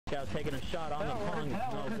Scout taking a shot on the Pong.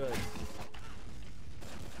 No good.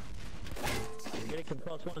 You're getting some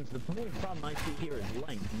close ones. The only problem I see here is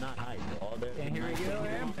length, not height. Oh, there. And here we go.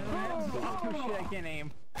 Oh shit, I can't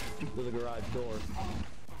aim. To the garage door.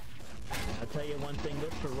 I'll tell you one thing,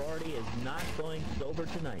 this sorority is not going sober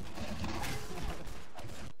tonight.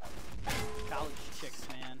 College chicks,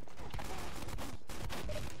 man.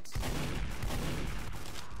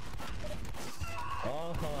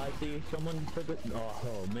 Oh, I see someone took it.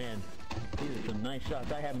 Oh, man. These are some nice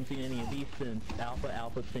shots. I haven't seen any of these since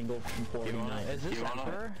Alpha single from 49. Is this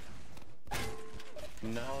Emperor?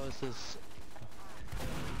 No, this is...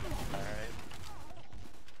 Alright.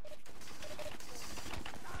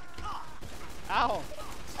 Ow!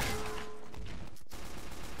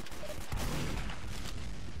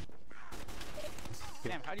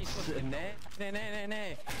 Damn, how do you supposed to...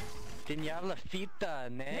 Nee. Den jävla fitta,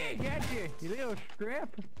 nej. Hey, got you little scrap.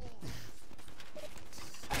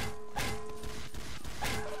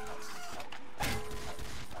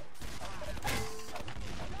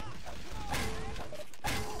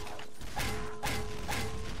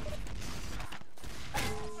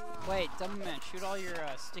 Wait, dumb man, shoot all your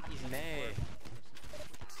stickies in Nee.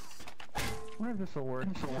 I wonder if this will work.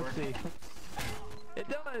 Let's see. It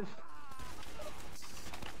does.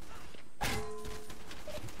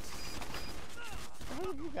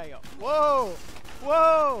 Where did you guy go? Whoa!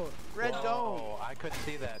 Whoa! Red dome! Oh, I couldn't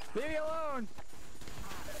see that. Leave me alone.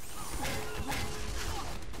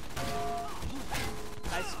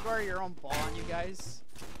 Can I score your own ball on you guys?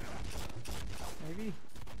 Maybe.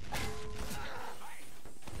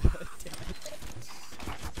 Damn it.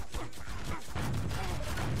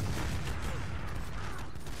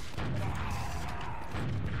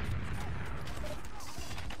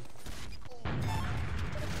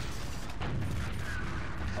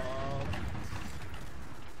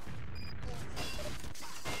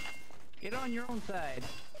 Get on your own side.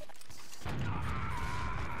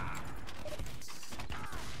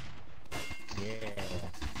 Yeah.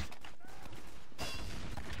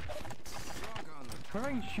 Why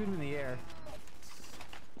don't you shoot him in the air?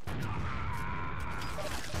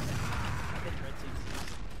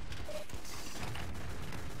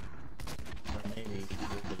 Or maybe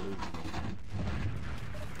you're delusional.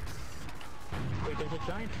 Wait, there's a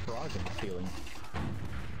giant frog in the ceiling.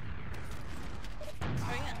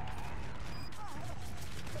 Oh yeah.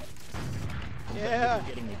 Yeah. You're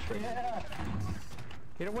getting me tricked. Yeah.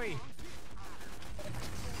 Get away.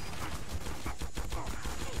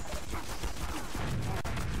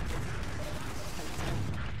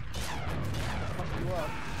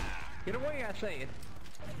 Get away, I say it.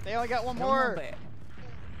 They only got one Don't more. want that.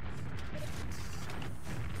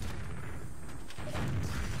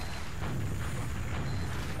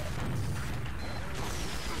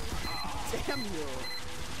 Damn you.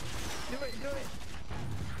 Do it, do it.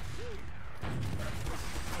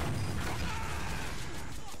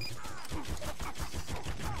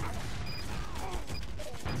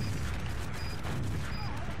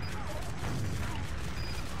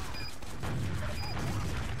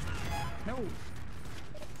 No.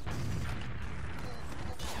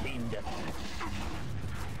 Team deathmatch.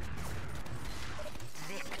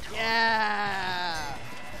 Yeah.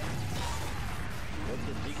 What's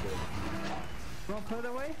the secret? You want to play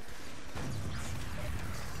that way?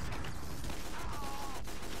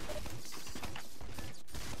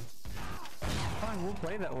 Fine, we'll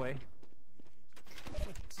play that way.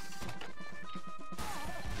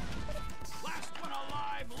 Last one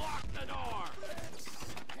alive, lock the door!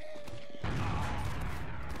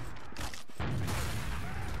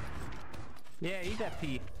 Yeah, eat that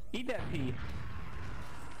pea. Eat that pea.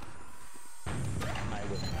 I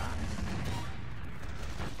would not.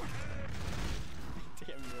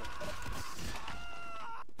 Damn you.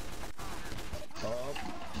 Oh,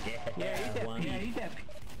 yeah. Yeah, eat that one. pea. Yeah, eat that pea.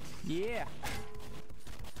 Yeah.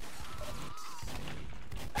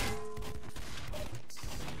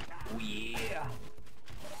 Oh, yeah.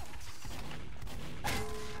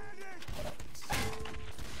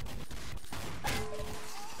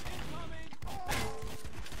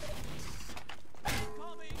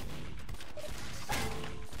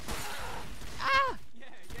 Ah!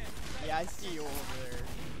 Yeah, I see you over there.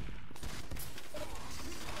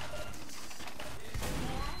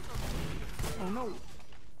 Oh no.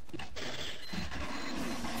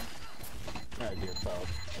 That's your fault.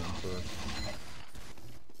 Emperor.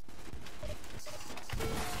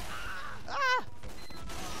 Ah!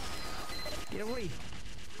 Get away.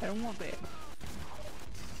 I don't want that.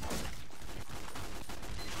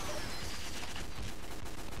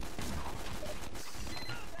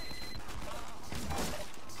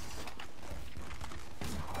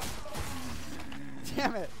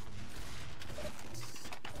 Damn it!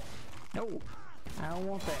 No, I don't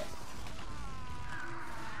want that.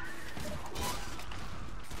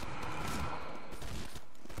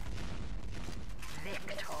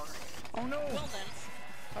 Oh no! Well then.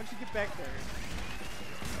 How'd you get back there?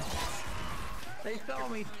 They saw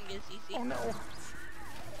me. Is easy. Oh no!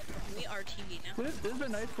 We are TV now. This is a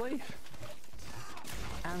nice place.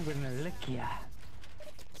 I'm gonna lick ya.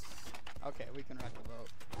 Okay, we can rock the boat.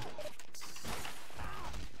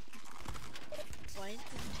 Why is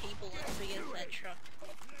this table as big as that truck?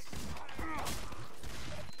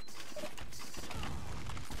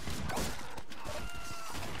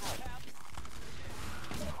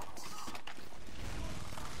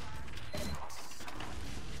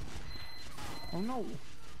 Oh no!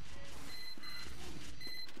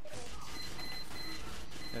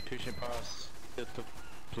 Ja, tusen pass. Ut och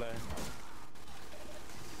play.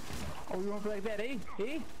 Oh, you want to play like that, eh?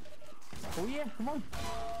 Eh? Oh yeah, come on!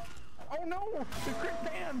 Oh no! The crit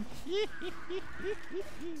fan!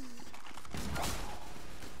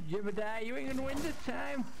 Jebediah, you ain't gonna win this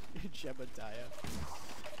time! Jebediah.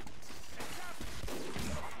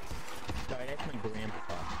 Sorry, that's my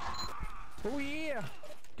grandpa. Oh yeah!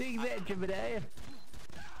 Dig that, Jebediah!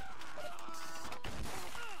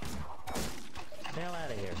 Hell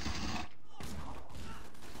out of here.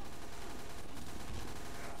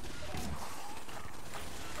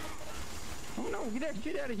 Oh no, get that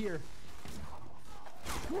shit out of here!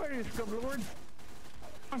 Come on here, Scrub Lord!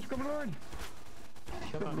 Come on, Scrub Lord!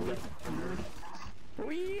 Come on, Lord. Oh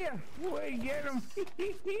yeah! Boy, get him!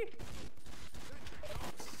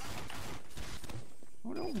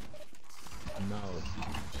 Oh no! No.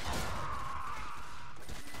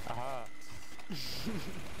 Aha.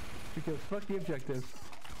 Because fuck the objectives.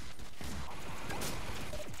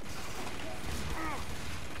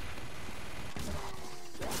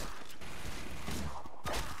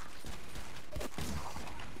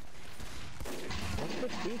 What's the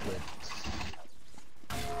secret?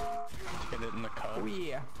 Get it in the cup. Oh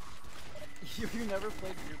yeah! You never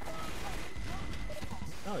played beer pong?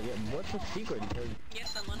 Oh yeah, what's the secret? Because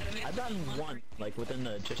Yes, I'm wondering. I've gotten one, like within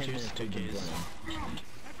the Just 10 use minutes two we've been keys. playing.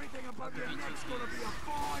 Everything above your neck's gonna be a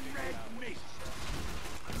fine red mist.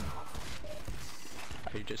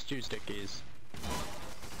 You just use the keys.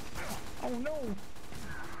 Oh no!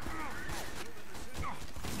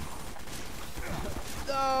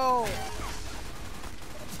 No!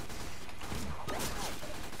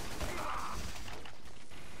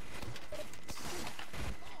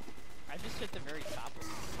 I just hit the very top of it.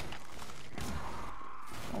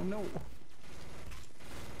 Oh no!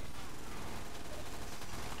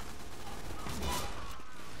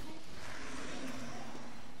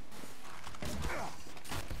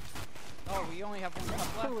 Oh, we only have one cup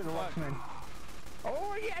left. Kill the Fuck. Luxman.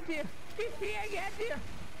 Oh, I got you! I got you!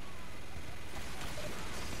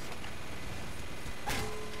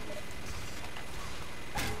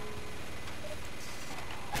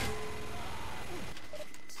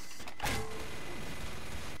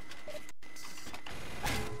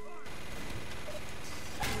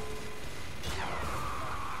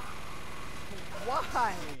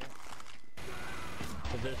 Why?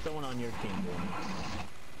 Because there's someone on your team, boy.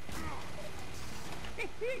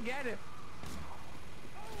 Got it!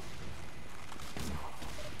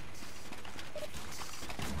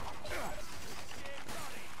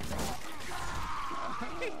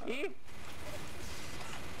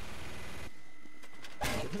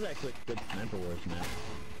 This is actually a good Sniper Wars map.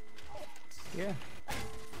 Yeah.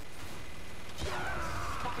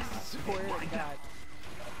 Swear to God.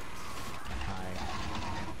 Hi.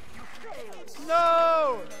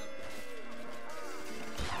 No!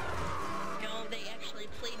 No, they actually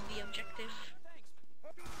played the objective.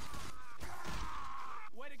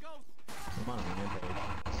 Way to go. Come on, Rampage.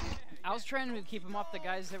 I was trying to keep him off the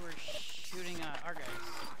guys that were shooting our guys.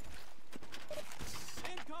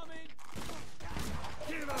 Incoming.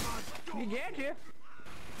 Give him a You got you!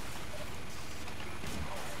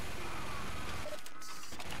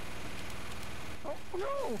 Oh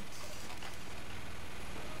no!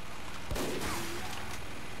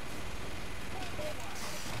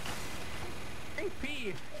 AP!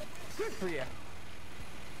 Good for you!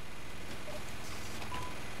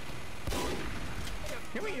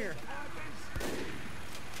 Come here!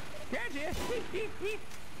 Gotcha!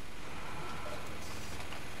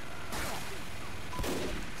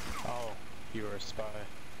 Oh, you were a spy.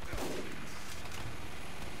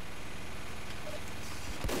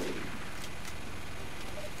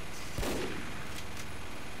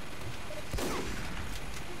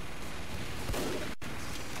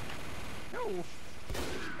 No!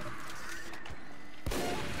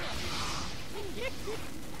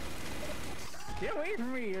 Get away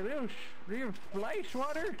from me, you little fly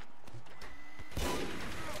swatter.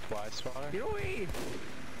 Fly swatter? Get away.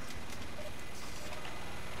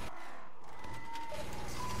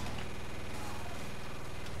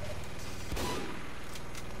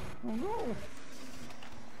 Oh no.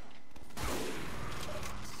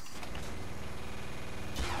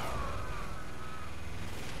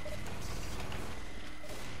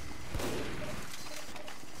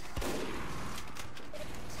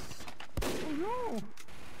 Oh no.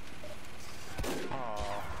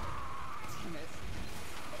 Oh.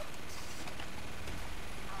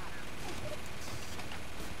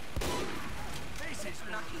 This is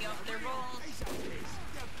Knocking off their balls. Piece of piss.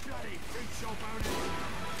 You bloody freak show bonus.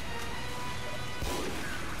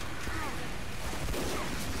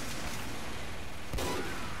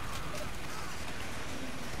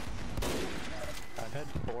 I've had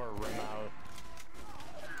 4 rim out.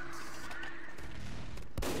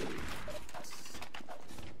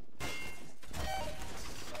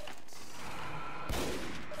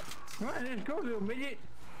 Come on, let's go, little midget.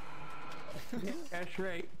 Yeah, that's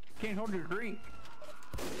right. Can't hold your drink.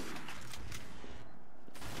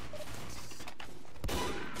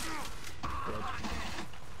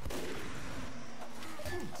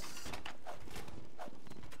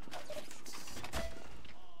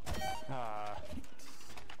 Ah.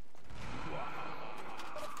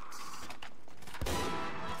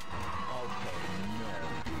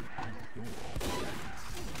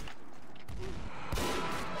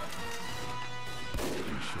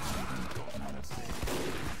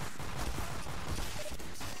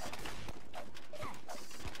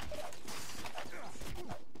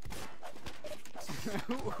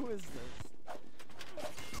 Who is this?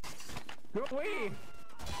 Go away!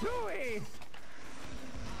 Go away!